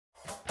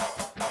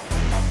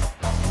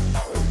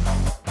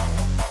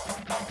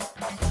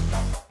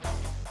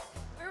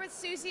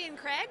Susie and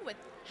Craig with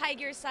High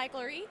Gear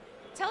Cyclery.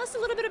 Tell us a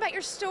little bit about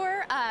your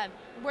store,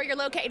 where you're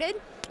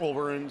located. Well,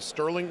 we're in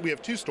Sterling. We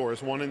have two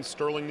stores, one in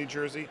Sterling, New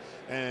Jersey,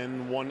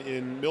 and one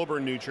in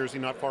Millburn, New Jersey,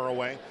 not far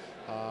away.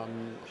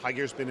 High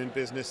Gear's been in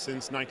business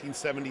since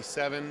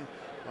 1977,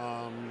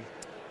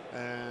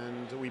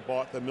 and we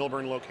bought the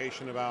Millburn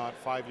location about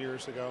 5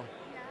 years ago.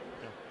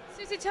 Yeah.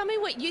 Susie, tell me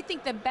what you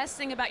think the best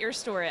thing about your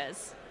store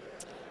is.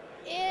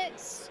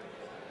 It's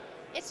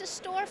a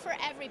store for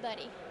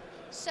everybody.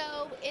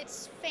 So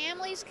it's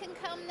families can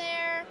come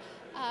there,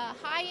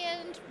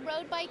 high-end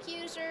road bike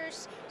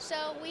users. So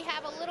we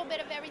have a little bit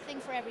of everything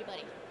for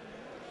everybody.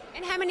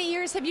 And how many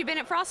years have you been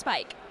at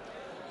Frostbike?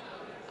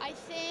 I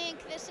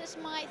think this is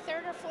my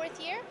third or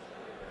fourth year.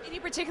 Any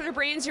particular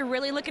brands you're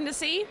really looking to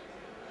see?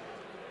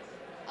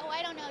 Oh,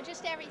 I don't know,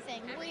 just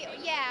everything.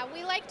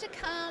 We like to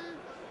come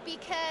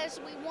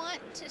because we want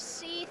to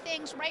see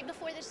things right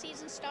before the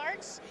season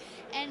starts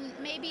and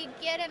maybe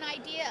get an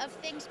idea of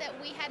things that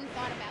we hadn't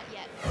thought about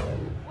yet.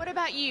 What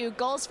about you?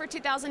 Goals for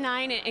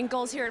 2009 and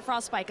goals here at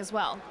Frostbike as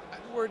well?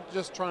 We're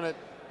just trying to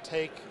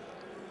take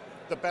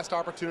the best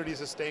opportunities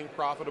of staying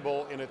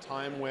profitable in a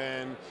time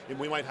when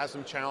we might have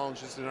some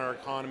challenges in our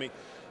economy.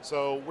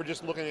 So we're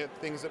just looking at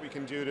things that we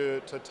can do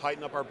to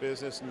tighten up our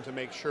business and to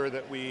make sure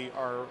that we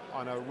are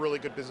on a really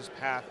good business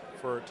path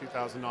for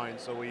 2009,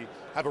 so we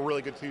have a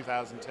really good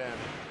 2010.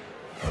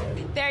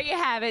 There you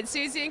have it.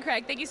 Susie and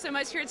Craig, thank you so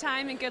much for your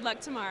time and good luck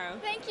tomorrow.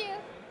 Thank you.